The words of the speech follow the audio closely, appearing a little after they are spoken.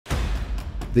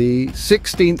The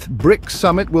 16th BRICS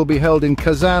Summit will be held in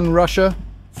Kazan, Russia,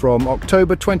 from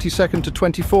October 22nd to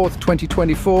 24th,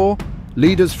 2024.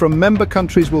 Leaders from member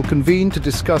countries will convene to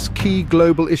discuss key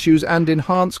global issues and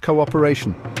enhance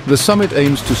cooperation. The summit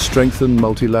aims to strengthen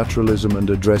multilateralism and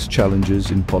address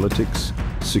challenges in politics,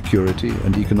 security,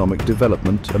 and economic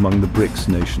development among the BRICS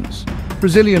nations.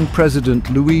 Brazilian President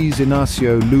Luiz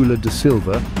Inácio Lula da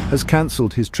Silva has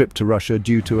cancelled his trip to Russia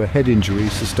due to a head injury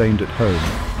sustained at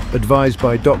home. Advised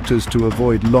by doctors to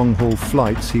avoid long-haul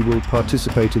flights, he will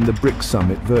participate in the BRICS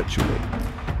Summit virtually.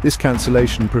 This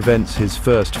cancellation prevents his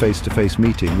first face-to-face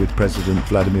meeting with President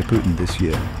Vladimir Putin this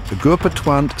year. The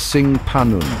Gurpatwant Singh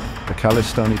Panun, a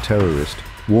Khalistani terrorist,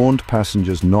 warned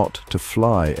passengers not to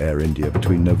fly Air India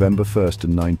between November 1st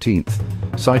and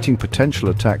 19th, citing potential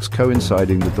attacks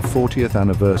coinciding with the 40th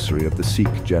anniversary of the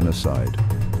Sikh genocide.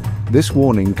 This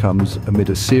warning comes amid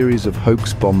a series of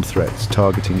hoax bomb threats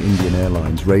targeting Indian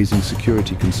airlines, raising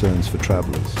security concerns for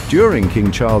travellers. During King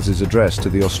Charles's address to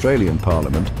the Australian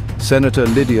Parliament, Senator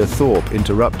Lidia Thorpe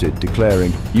interrupted,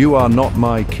 declaring, "You are not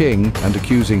my king," and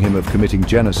accusing him of committing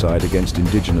genocide against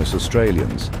Indigenous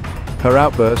Australians. Her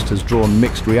outburst has drawn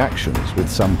mixed reactions, with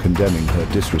some condemning her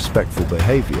disrespectful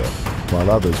behaviour, while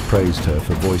others praised her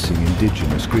for voicing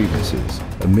Indigenous grievances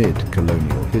amid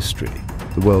colonial history.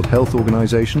 The World Health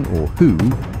Organization, or WHO,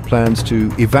 plans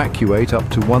to evacuate up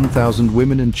to 1,000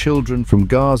 women and children from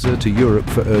Gaza to Europe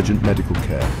for urgent medical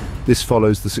care. This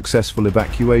follows the successful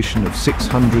evacuation of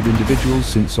 600 individuals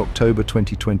since October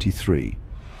 2023.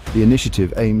 The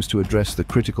initiative aims to address the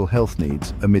critical health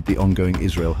needs amid the ongoing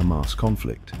Israel-Hamas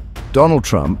conflict. Donald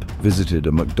Trump visited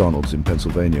a McDonald's in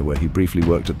Pennsylvania where he briefly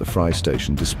worked at the fry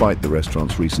station despite the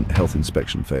restaurant's recent health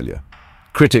inspection failure.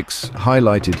 Critics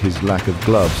highlighted his lack of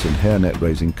gloves and hairnet,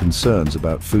 raising concerns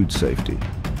about food safety.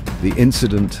 The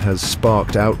incident has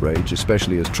sparked outrage,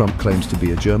 especially as Trump claims to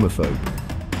be a germaphobe.